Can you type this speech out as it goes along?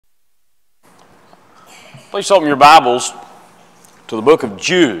Please open your Bibles to the book of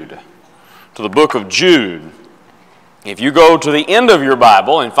Jude. To the book of Jude. If you go to the end of your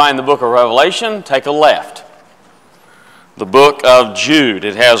Bible and find the book of Revelation, take a left. The book of Jude.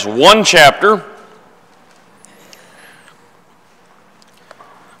 It has one chapter.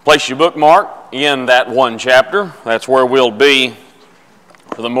 Place your bookmark in that one chapter. That's where we'll be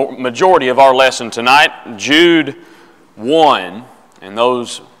for the majority of our lesson tonight. Jude 1 and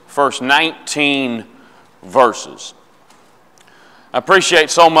those first 19 verses. I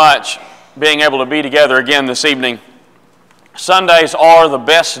appreciate so much being able to be together again this evening. Sundays are the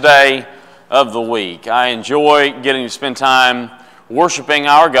best day of the week. I enjoy getting to spend time worshiping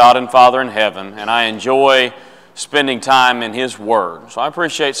our God and Father in heaven, and I enjoy spending time in His Word. So I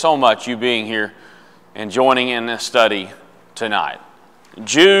appreciate so much you being here and joining in this study tonight.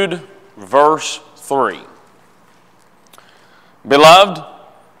 Jude, verse 3. Beloved,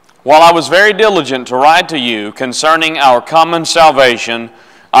 while I was very diligent to write to you concerning our common salvation,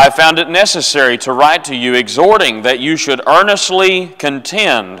 I found it necessary to write to you exhorting that you should earnestly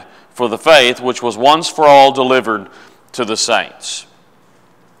contend for the faith which was once for all delivered to the saints.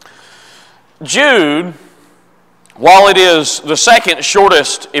 Jude, while it is the second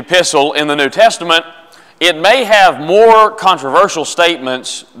shortest epistle in the New Testament, it may have more controversial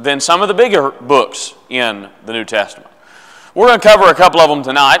statements than some of the bigger books in the New Testament. We're going to cover a couple of them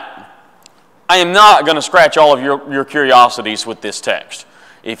tonight. I am not going to scratch all of your curiosities with this text.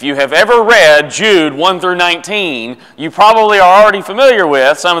 If you have ever read Jude 1 through 19, you probably are already familiar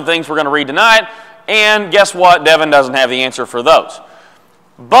with some of the things we're going to read tonight, and guess what? Devan doesn't have the answer for those.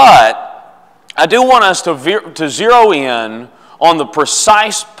 But I do want us to zero in on the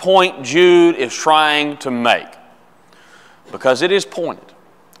precise point Jude is trying to make, because it is pointed,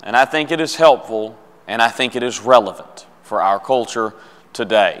 and I think it is helpful, and I think it is relevant for our culture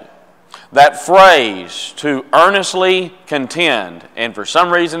today. That phrase, to earnestly contend, and for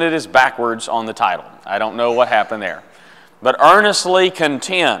some reason it is backwards on the title. I don't know what happened there. But earnestly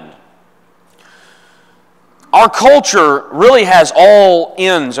contend. Our culture really has all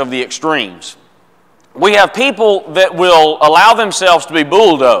ends of the extremes. We have people that will allow themselves to be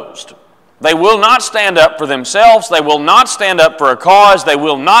bulldozed. They will not stand up for themselves. They will not stand up for a cause. They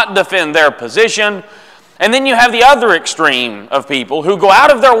will not defend their position. And then you have the other extreme of people who go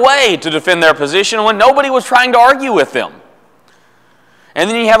out of their way to defend their position when nobody was trying to argue with them. And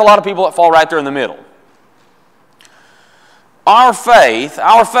then you have a lot of people that fall right there in the middle. Our faith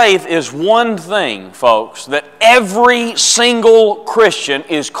is one thing, folks, that every single Christian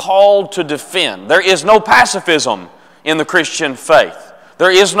is called to defend. There is no pacifism in the Christian faith.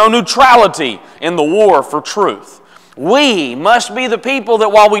 There is no neutrality in the war for truth. We must be the people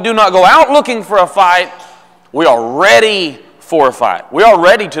that while we do not go out looking for a fight, we are ready for a fight. We are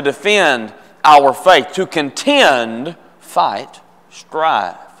ready to defend our faith, to contend, fight,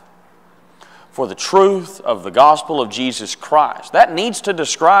 strive for the truth of the gospel of Jesus Christ. That needs to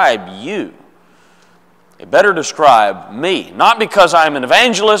describe you. It better describe me, not because I am an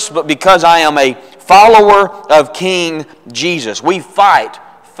evangelist, but because I am a follower of King Jesus. We fight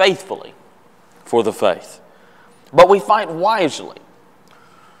faithfully for the faith, but we fight wisely.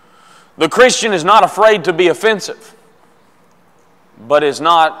 The Christian is not afraid to be offensive, but is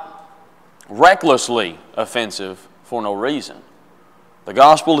not recklessly offensive for no reason. The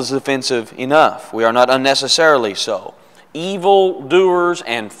gospel is offensive enough. We are not unnecessarily so. Evil doers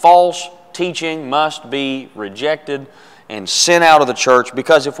and false teaching must be rejected and sent out of the church,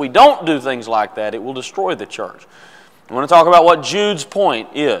 because if we don't do things like that, it will destroy the church. I want to talk about what Jude's point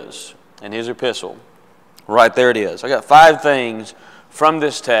is in his epistle. Right there it is. I got 5 things from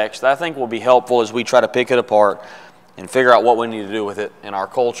this text that I think will be helpful as we try to pick it apart and figure out what we need to do with it in our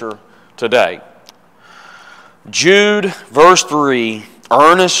culture today. Jude, verse 3,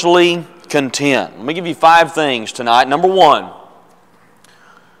 earnestly contend. Let me give you 5 things tonight. Number 1,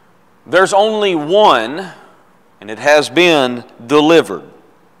 there's only one, and it has been delivered.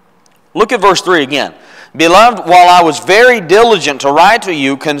 Look at verse 3 again. Beloved, while I was very diligent to write to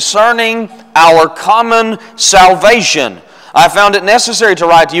you concerning our common salvation, I found it necessary to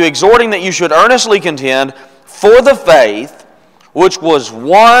write to you, exhorting that you should earnestly contend for the faith which was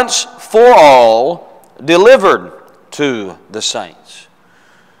once for all delivered to the saints.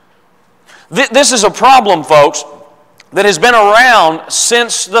 This is a problem, folks, that has been around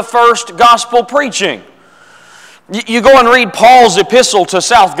since the first gospel preaching. You go and read Paul's epistle to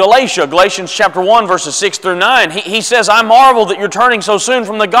South Galatia, Galatians chapter 1, verses 6 through 9. He says, I marvel that you're turning so soon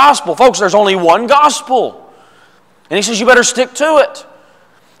from the gospel. Folks, there's only one gospel. And he says, you better stick to it.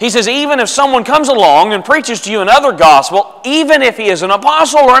 He says, even if someone comes along and preaches to you another gospel, even if he is an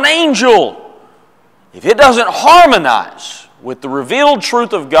apostle or an angel, if it doesn't harmonize with the revealed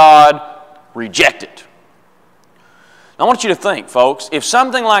truth of God, reject it. I want you to think, folks, if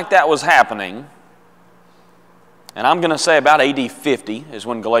something like that was happening, and I'm going to say about AD 50 is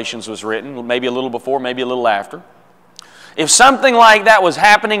when Galatians was written, maybe a little before, maybe a little after. If something like that was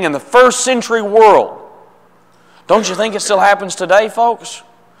happening in the first century world, don't you think it still happens today, folks?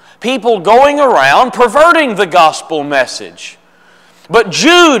 People going around perverting the gospel message. But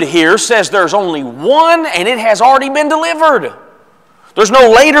Jude here says there's only one and it has already been delivered. There's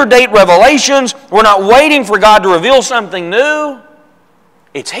no later date revelations. We're not waiting for God to reveal something new.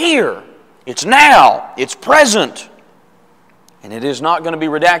 It's here. It's now. It's present. And it is not going to be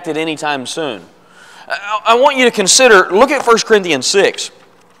redacted anytime soon. I want you to consider, look at 1 Corinthians 6.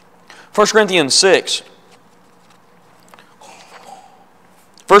 1 Corinthians 6.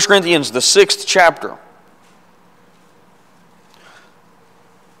 1 Corinthians, the 6th chapter.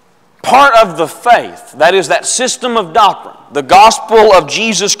 Part of the faith, that is that system of doctrine, the gospel of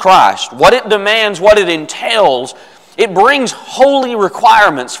Jesus Christ, what it demands, what it entails, it brings holy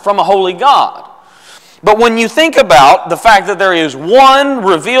requirements from a holy God. But when you think about the fact that there is one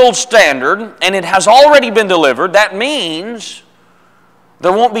revealed standard and it has already been delivered, that means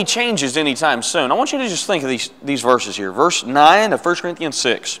there won't be changes anytime soon. I want you to just think of these verses here. Verse 9 of 1 Corinthians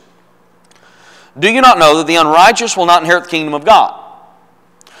 6. Do you not know that the unrighteous will not inherit the kingdom of God?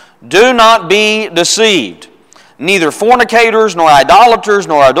 Do not be deceived. Neither fornicators, nor idolaters,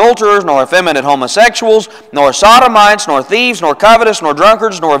 nor adulterers, nor effeminate homosexuals, nor sodomites, nor thieves, nor covetous, nor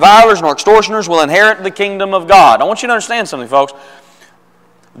drunkards, nor revilers, nor extortioners will inherit the kingdom of God. I want you to understand something, folks.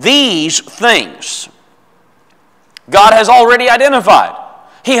 These things God has already identified.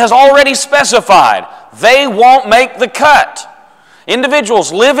 He has already specified. They won't make the cut.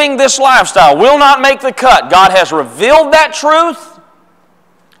 Individuals living this lifestyle will not make the cut. God has revealed that truth,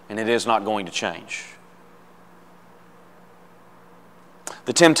 and it is not going to change.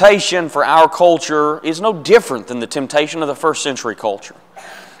 The temptation for our culture is no different than the temptation of the first century culture.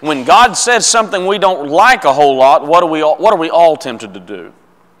 When God says something we don't like a whole lot, what are we all tempted to do?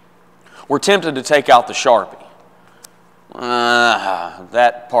 We're tempted to take out the Sharpie.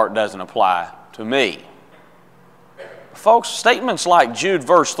 That part doesn't apply to me. Folks, statements like Jude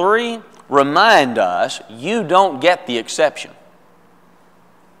verse 3 remind us you don't get the exception.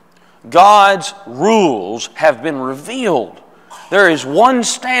 God's rules have been revealed. There is one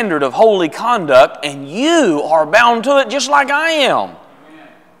standard of holy conduct, and you are bound to it just like I am.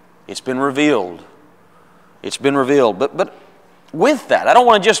 It's been revealed. It's been revealed. But with that, I don't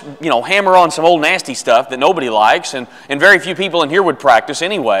want to just hammer on some old nasty stuff that nobody likes and very few people in here would practice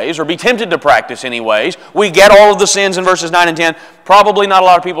anyways or be tempted to practice anyways. We get all of the sins in verses 9 and 10. Probably not a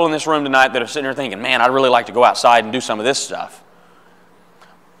lot of people in this room tonight that are sitting here thinking, man, I'd really like to go outside and do some of this stuff.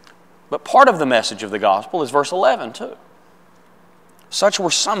 But part of the message of the gospel is verse 11 too. Such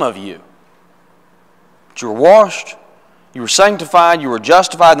were some of you. But you were washed, you were sanctified, you were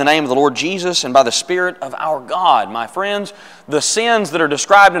justified in the name of the Lord Jesus and by the Spirit of our God. My friends, the sins that are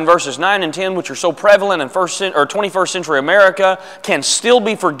described in verses 9 and 10, which are so prevalent in 21st century America, can still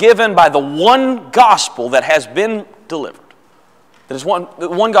be forgiven by the one gospel that has been delivered. That is the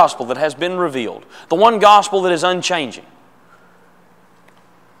one gospel that has been revealed. The one gospel that is unchanging.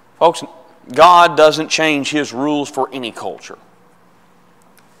 Folks, God doesn't change His rules for any culture.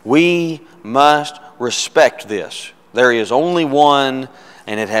 We must respect this. There is only one,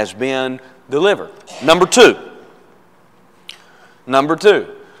 and it has been delivered. Number two.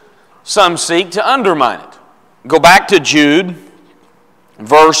 Some seek to undermine it. Go back to Jude,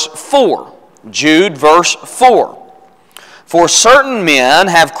 verse 4. Jude, verse 4. For certain men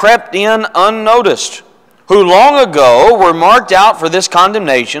have crept in unnoticed, who long ago were marked out for this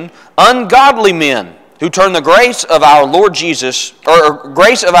condemnation, ungodly men, who turn the grace of our Lord Jesus, or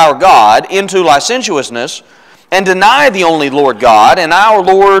grace of our God, into licentiousness, and deny the only Lord God and our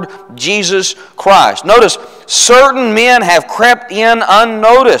Lord Jesus Christ. Notice, certain men have crept in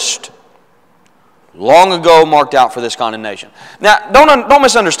unnoticed, long ago marked out for this condemnation. Now, don't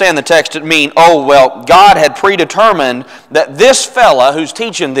misunderstand the text to mean, God had predetermined that this fella who's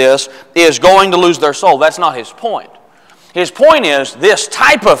teaching this is going to lose their soul. That's not his point. His point is this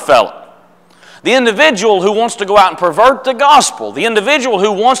type of fella. The individual who wants to go out and pervert the gospel, the individual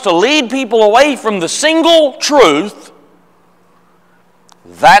who wants to lead people away from the single truth,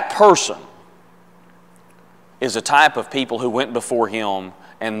 that person is a type of people who went before him,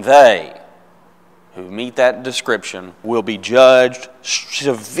 and they who meet that description will be judged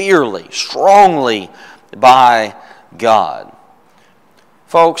severely, strongly by God.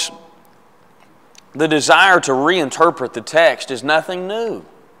 Folks, the desire to reinterpret the text is nothing new.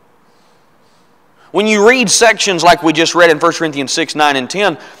 When you read sections like we just read in 1 Corinthians 6, 9, and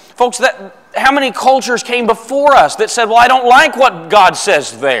 10, folks, how many cultures came before us that said, well, I don't like what God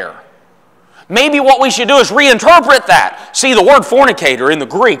says there. Maybe what we should do is reinterpret that. See, the word fornicator in the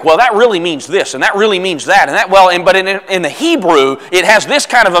Greek, well, that really means this, and that really means that, and that, well, but in the Hebrew, it has this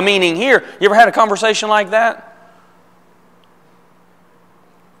kind of a meaning here. You ever had a conversation like that?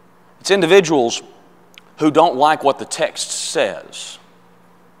 It's individuals who don't like what the text says.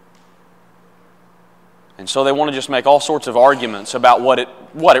 And so they want to just make all sorts of arguments about what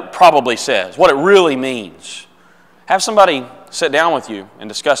it probably says, what it really means. Have somebody sit down with you and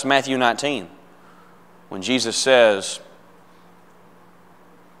discuss Matthew 19 when Jesus says,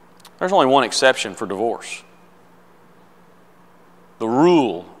 there's only one exception for divorce. The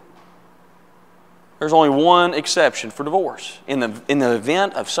rule, there's only one exception for divorce in the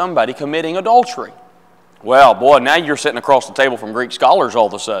event of somebody committing adultery. Well, boy, now you're sitting across the table from Greek scholars all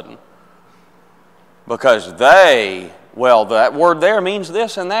of a sudden. Because that word there means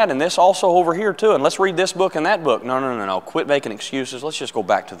this and that, and this also over here too, and let's read this book and that book. No. Quit making excuses. Let's just go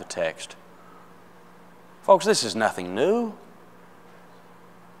back to the text. Folks, this is nothing new.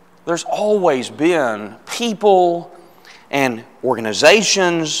 There's always been people and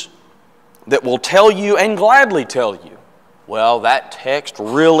organizations that will tell you and gladly tell you, well, that text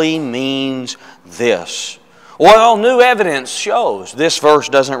really means this. Well, new evidence shows this verse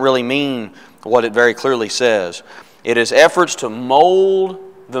doesn't really mean what it very clearly says. It is efforts to mold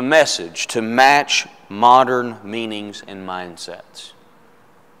the message to match modern meanings and mindsets.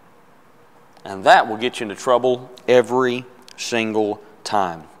 And that will get you into trouble every single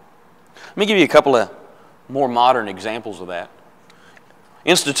time. Let me give you a couple of more modern examples of that.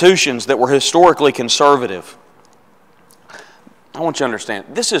 Institutions that were historically conservative. I want you to understand,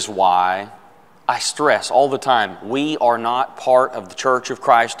 this is why I stress all the time, we are not part of the Church of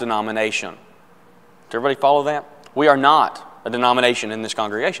Christ denomination. Does everybody follow that? We are not a denomination in this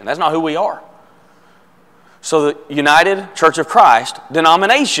congregation. That's not who we are. So the United Church of Christ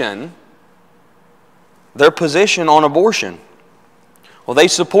denomination, their position on abortion, well, they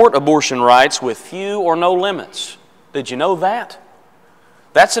support abortion rights with few or no limits. Did you know that?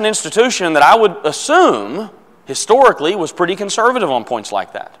 That's an institution that I would assume historically was pretty conservative on points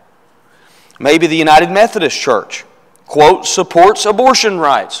like that. Maybe the United Methodist Church, quote, supports abortion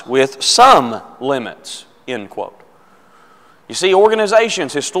rights with some limits, end quote. You see,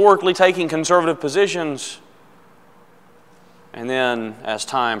 organizations historically taking conservative positions, and then as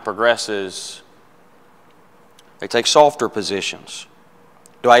time progresses, they take softer positions.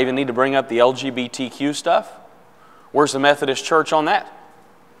 Do I even need to bring up the LGBTQ stuff? Where's the Methodist Church on that?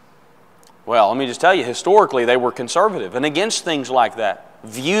 Well, let me just tell you, historically they were conservative and against things like that.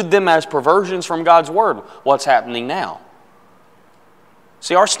 Viewed them as perversions from God's Word. What's happening now?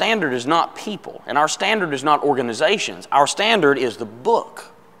 See, our standard is not people, and our standard is not organizations. Our standard is the book.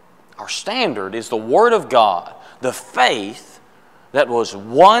 Our standard is the Word of God, the faith that was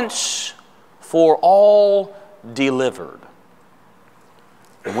once for all delivered.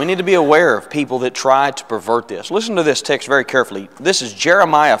 And we need to be aware of people that try to pervert this. Listen to this text very carefully. This is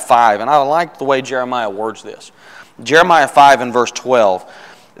Jeremiah 5, and I like the way Jeremiah words this. Jeremiah 5 and verse 12.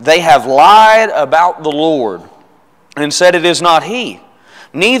 They have lied about the Lord and said it is not He.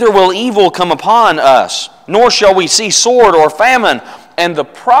 Neither will evil come upon us, nor shall we see sword or famine, and the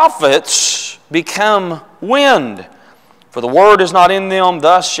prophets become wind. For the word is not in them,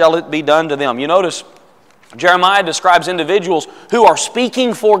 thus shall it be done to them. You notice Jeremiah describes individuals who are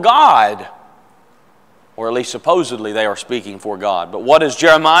speaking for God, or at least supposedly they are speaking for God. But what is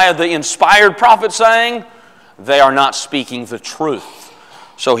Jeremiah, the inspired prophet, saying? They are not speaking the truth.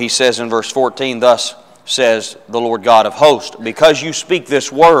 So he says in verse 14, thus says the Lord God of hosts, because you speak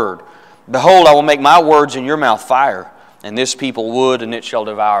this word, behold, I will make my words in your mouth fire, and this people wood, and it shall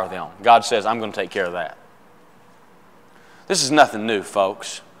devour them. God says, I'm going to take care of that. This is nothing new,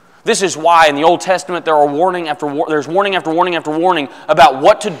 folks. This is why in the Old Testament there's warning after warning after warning about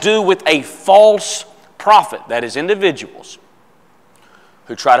what to do with a false prophet, that is, individuals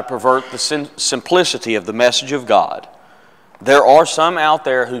who try to pervert the simplicity of the message of God. There are some out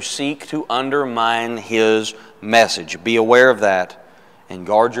there who seek to undermine His message. Be aware of that and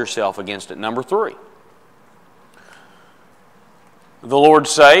guard yourself against it. Number 3, the Lord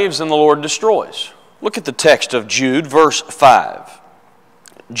saves and the Lord destroys. Look at the text of Jude, verse 5.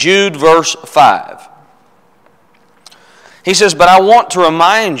 Jude, verse 5. He says, but I want to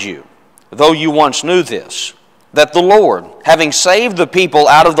remind you, though you once knew this, that the Lord, having saved the people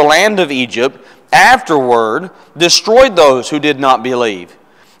out of the land of Egypt, afterward destroyed those who did not believe,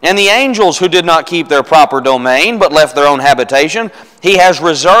 And the angels who did not keep their proper domain, but left their own habitation, He has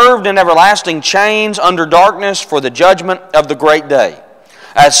reserved in everlasting chains under darkness for the judgment of the great day.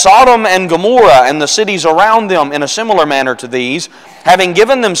 As Sodom and Gomorrah and the cities around them in a similar manner to these, having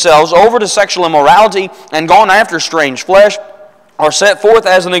given themselves over to sexual immorality and gone after strange flesh, are set forth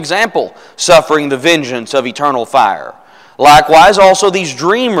as an example, suffering the vengeance of eternal fire. Likewise also these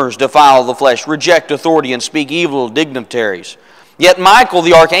dreamers defile the flesh, reject authority, and speak evil of dignitaries. Yet Michael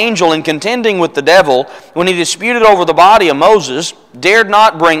the archangel, in contending with the devil, when he disputed over the body of Moses, dared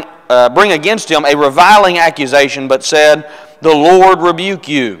not bring against him a reviling accusation, but said, "The Lord rebuke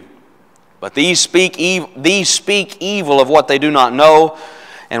you." But these speak evil of what they do not know,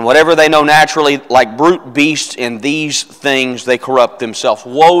 and whatever they know naturally, like brute beasts, in these things they corrupt themselves.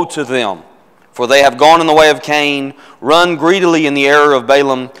 Woe to them! For they have gone in the way of Cain, run greedily in the error of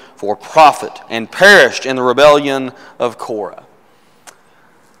Balaam for profit, and perished in the rebellion of Korah.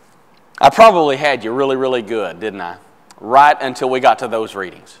 I probably had you really, really good, didn't I? Right until we got to those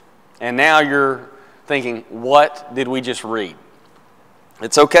readings. And now you're thinking, what did we just read?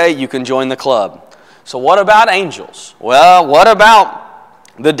 It's okay, you can join the club. So what about angels? Well, what about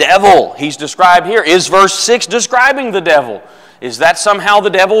the devil? He's described here. Is verse 6 describing the devil? Is that somehow the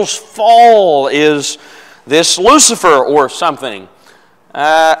devil's fall? Is this Lucifer or something?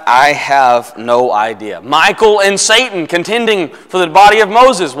 I have no idea. Michael and Satan contending for the body of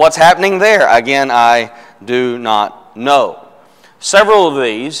Moses. What's happening there? Again, I do not know. Several of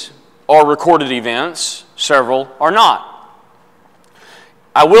these are recorded events. Several are not.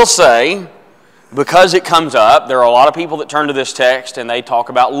 I will say, because it comes up, there are a lot of people that turn to this text and they talk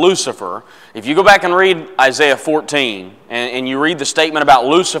about Lucifer. If you go back and read Isaiah 14 and you read the statement about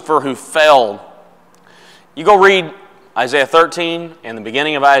Lucifer who fell, you go read Isaiah 13 and the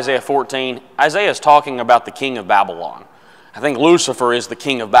beginning of Isaiah 14, Isaiah is talking about the king of Babylon. I think Lucifer is the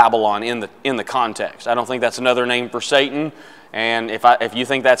king of Babylon in the context. I don't think that's another name for Satan. And if you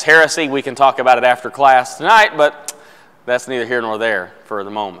think that's heresy, we can talk about it after class tonight, but that's neither here nor there for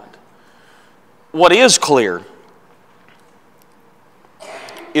the moment. What is clear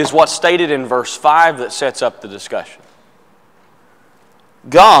is what's stated in verse 5 that sets up the discussion.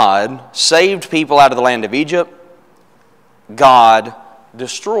 God saved people out of the land of Egypt. God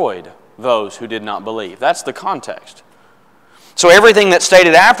destroyed those who did not believe. That's the context. So everything that's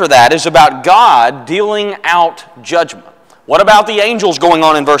stated after that is about God dealing out judgment. What about the angels going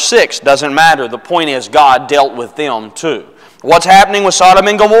on in verse 6? Doesn't matter. The point is God dealt with them too. What's happening with Sodom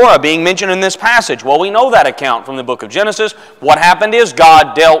and Gomorrah being mentioned in this passage? Well, we know that account from the book of Genesis. What happened is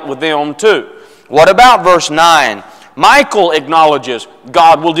God dealt with them too. What about verse 9? Michael acknowledges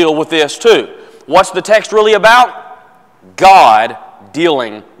God will deal with this too. What's the text really about? God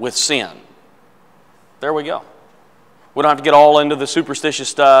dealing with sin. There we go. We don't have to get all into the superstitious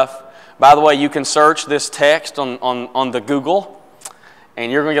stuff. By the way, you can search this text on the Google,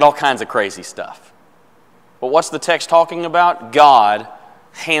 and you're going to get all kinds of crazy stuff. But what's the text talking about? God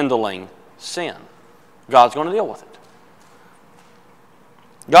handling sin. God's going to deal with it.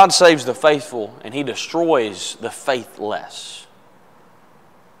 God saves the faithful, and He destroys the faithless.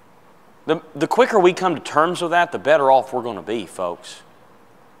 The quicker we come to terms with that, the better off we're going to be, folks.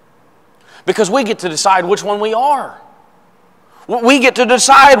 Because we get to decide which one we are. We get to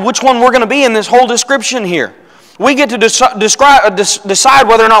decide which one we're going to be in this whole description here. We get to decide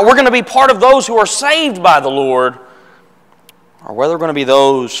whether or not we're going to be part of those who are saved by the Lord, or whether we're going to be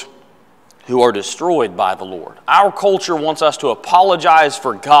those who are destroyed by the Lord. Our culture wants us to apologize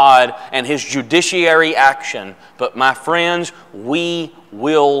for God and His judiciary action, but my friends, we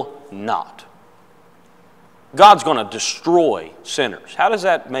will not. God's going to destroy sinners. How does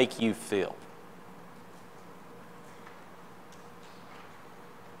that make you feel?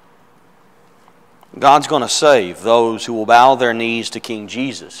 God's going to save those who will bow their knees to King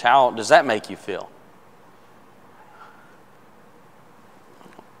Jesus. How does that make you feel?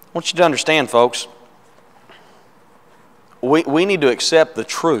 I want you to understand, folks, we need to accept the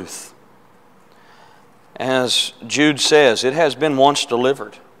truth. As Jude says, it has been once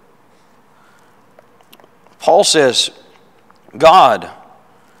delivered. Paul says, God,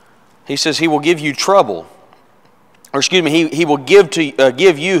 he says He will give you trouble. Or excuse me, He will give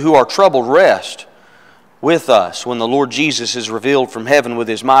you who are troubled rest with us when the Lord Jesus is revealed from heaven with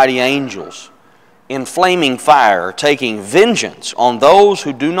His mighty angels in flaming fire, taking vengeance on those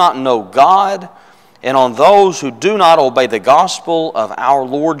who do not know God and on those who do not obey the gospel of our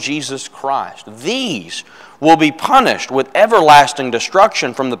Lord Jesus Christ. These will be punished with everlasting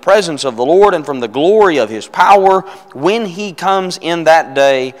destruction from the presence of the Lord and from the glory of His power when He comes in that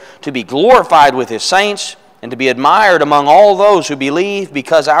day to be glorified with His saints and to be admired among all those who believe,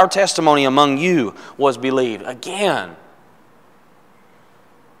 because our testimony among you was believed. Again,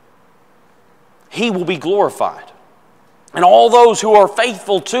 He will be glorified. And all those who are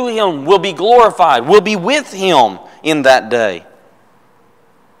faithful to Him will be glorified, will be with Him in that day.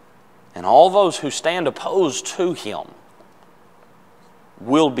 And all those who stand opposed to Him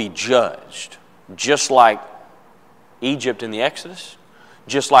will be judged, just like Egypt in the Exodus,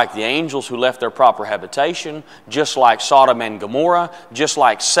 just like the angels who left their proper habitation, just like Sodom and Gomorrah, just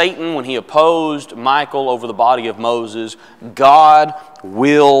like Satan when he opposed Michael over the body of Moses. God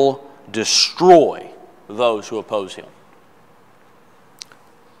will destroy those who oppose Him.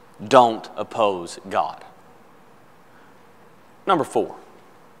 Don't oppose God. Number 4.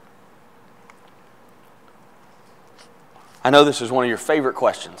 I know this is one of your favorite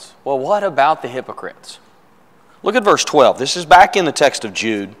questions. Well, what about the hypocrites? Look at verse 12. This is back in the text of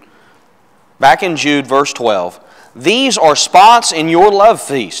Jude. Back in Jude, verse 12. These are spots in your love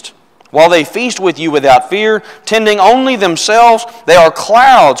feast. While they feast with you without fear, tending only themselves, they are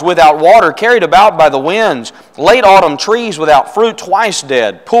clouds without water, carried about by the winds, late autumn trees without fruit, twice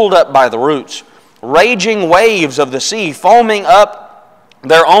dead, pulled up by the roots, raging waves of the sea, foaming up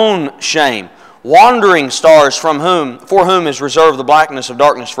their own shame, wandering stars for whom is reserved the blackness of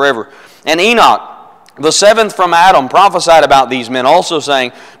darkness forever. And Enoch, the seventh from Adam, prophesied about these men, also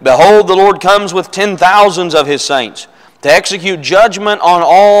saying, Behold, the Lord comes with 10,000s of His saints, to execute judgment on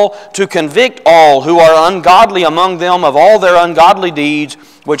all, to convict all who are ungodly among them of all their ungodly deeds,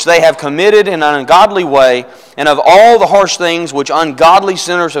 which they have committed in an ungodly way, and of all the harsh things which ungodly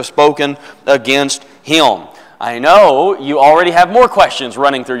sinners have spoken against Him. I know you already have more questions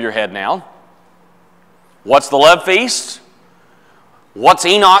running through your head now. What's the love feast? What's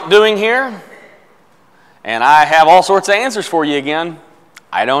Enoch doing here? And I have all sorts of answers for you again.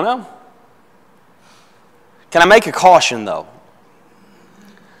 I don't know. Can I make a caution, though?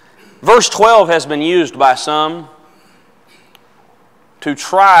 Verse 12 has been used by some to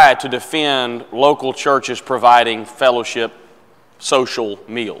try to defend local churches providing fellowship, social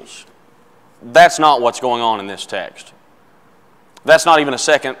meals. That's not what's going on in this text. That's not even a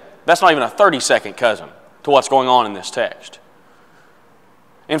 30-second cousin to what's going on in this text.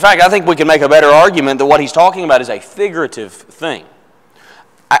 In fact, I think we can make a better argument that what he's talking about is a figurative thing.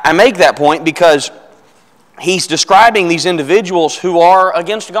 I make that point because he's describing these individuals who are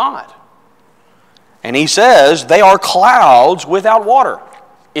against God. And he says they are clouds without water.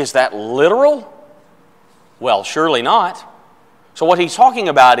 Is that literal? Well, surely not. So what he's talking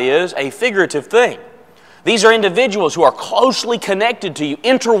about is a figurative thing. These are individuals who are closely connected to you,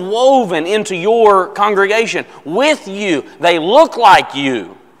 interwoven into your congregation, with you. They look like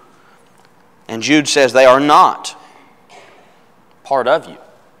you. And Jude says they are not part of you.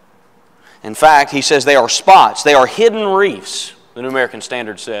 In fact, he says they are spots. They are hidden reefs, the New American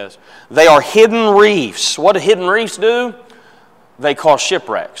Standard says. They are hidden reefs. What do hidden reefs do? They cause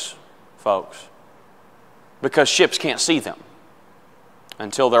shipwrecks, folks, because ships can't see them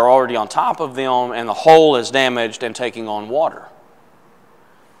until they're already on top of them and the hull is damaged and taking on water.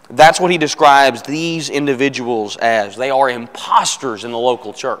 That's what he describes these individuals as. They are imposters in the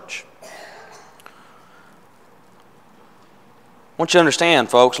local church. I want you to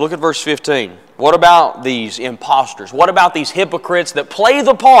understand, folks, look at verse 15. What about these imposters? What about these hypocrites that play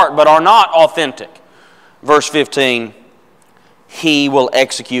the part but are not authentic? Verse 15, He will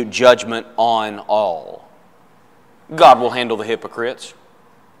execute judgment on all. God will handle the hypocrites.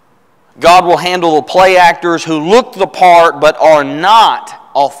 God will handle the play actors who look the part but are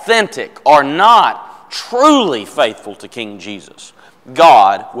not authentic, are not truly faithful to King Jesus.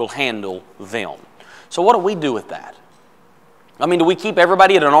 God will handle them. So what do we do with that? I mean, do we keep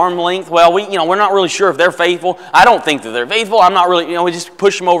everybody at an arm's length? Well, we're not really sure if they're faithful. I don't think that they're faithful. I'm not really, we just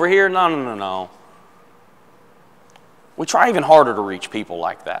push them over here. No. We try even harder to reach people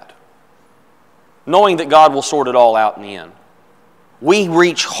like that, knowing that God will sort it all out in the end. We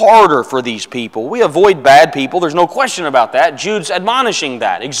reach harder for these people. We avoid bad people. There's no question about that. Jude's admonishing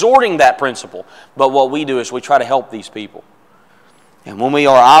that, exhorting that principle. But what we do is we try to help these people. And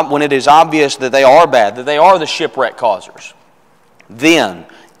when it is obvious that they are bad, that they are the shipwreck causers, then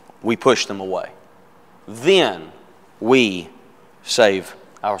we push them away. Then we save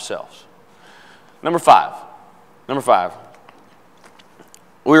ourselves. Number five.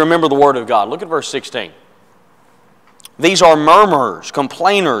 We remember the Word of God. Look at verse 16. These are murmurers,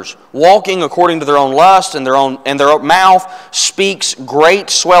 complainers, walking according to their own lust, and their mouth speaks great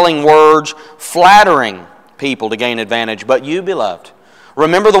swelling words, flattering people to gain advantage. But you, beloved,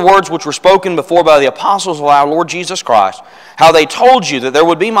 Remember the words which were spoken before by the apostles of our Lord Jesus Christ, how they told you that there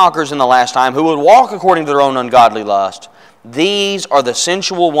would be mockers in the last time who would walk according to their own ungodly lust. These are the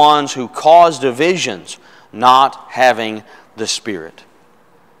sensual ones who cause divisions, not having the Spirit.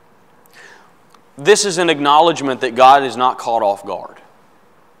 This is an acknowledgement that God is not caught off guard.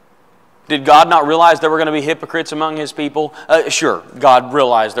 Did God not realize there were going to be hypocrites among His people? Sure, God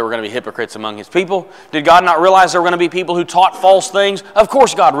realized there were going to be hypocrites among His people. Did God not realize there were going to be people who taught false things? Of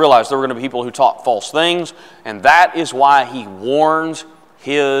course God realized there were going to be people who taught false things, and that is why He warns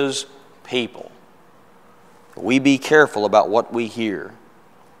His people. We be careful about what we hear.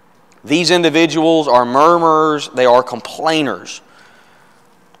 These individuals are murmurers, they are complainers.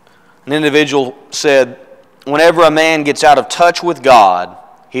 An individual said, whenever a man gets out of touch with God,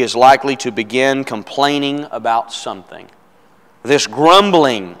 he is likely to begin complaining about something. This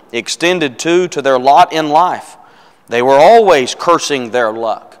grumbling extended to their lot in life. They were always cursing their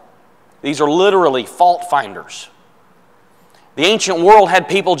luck. These are literally fault finders. The ancient world had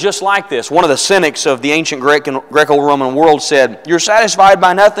people just like this. One of the cynics of the ancient Greco-Roman world said, "You're satisfied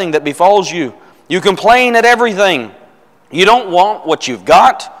by nothing that befalls you. You complain at everything. You don't want what you've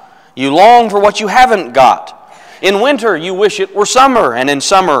got. You long for what you haven't got. In winter, you wish it were summer, and in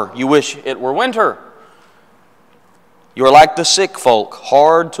summer, you wish it were winter. You are like the sick folk,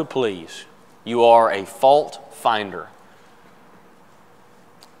 hard to please. You are a fault finder."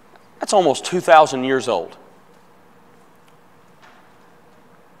 That's almost 2,000 years old.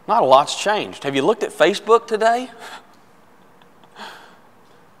 Not a lot's changed. Have you looked at Facebook today?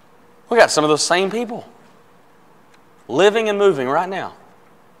 We got some of those same people living and moving right now.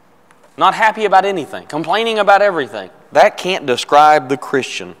 Not happy about anything, complaining about everything. That can't describe the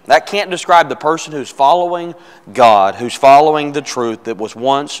Christian. That can't describe the person who's following God, who's following the truth that was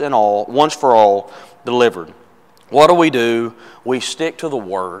once for all delivered. What do? We stick to the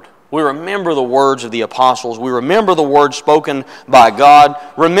Word. We remember the words of the apostles. We remember the words spoken by God.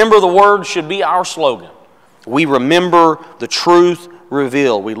 Remember the Word should be our slogan. We remember the truth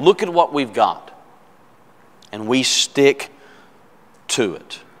revealed. We look at what we've got and we stick to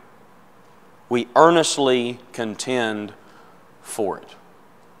it. We earnestly contend for it.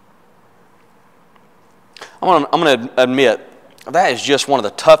 I'm going to admit, that is just one of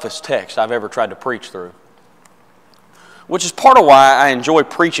the toughest texts I've ever tried to preach through. Which is part of why I enjoy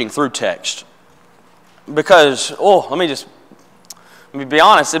preaching through text. Because, let me be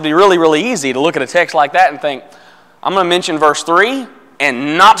honest, it'd be really, really easy to look at a text like that and think, I'm going to mention verse 3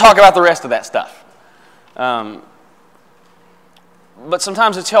 and not talk about the rest of that stuff. But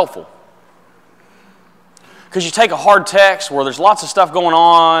sometimes it's helpful. Because you take a hard text where there's lots of stuff going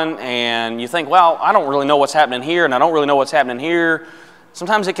on and you think, well, I don't really know what's happening here and I don't really know what's happening here.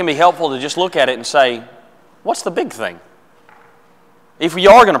 Sometimes it can be helpful to just look at it and say, what's the big thing? If we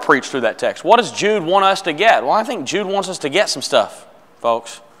are going to preach through that text, what does Jude want us to get? Well, I think Jude wants us to get some stuff,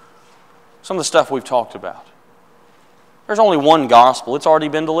 folks. Some of the stuff we've talked about. There's only one gospel. It's already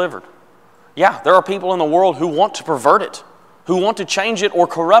been delivered. Yeah, there are people in the world who want to pervert it, who want to change it or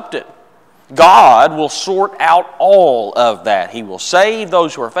corrupt it. God will sort out all of that. He will save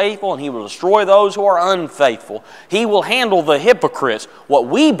those who are faithful and He will destroy those who are unfaithful. He will handle the hypocrites. What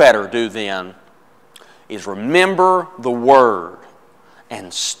we better do then is remember the Word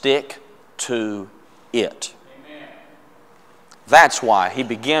and stick to it. Amen. That's why he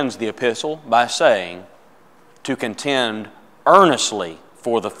begins the epistle by saying to contend earnestly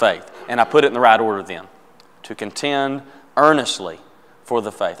for the faith. And I put it in the right order then. To contend earnestly for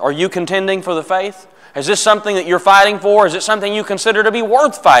the faith. Are you contending for the faith? Is this something that you're fighting for? Is it something you consider to be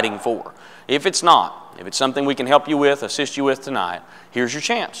worth fighting for? If it's not, if it's something we can help you with, assist you with tonight, here's your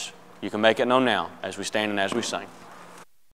chance. You can make it known now as we stand and as we sing.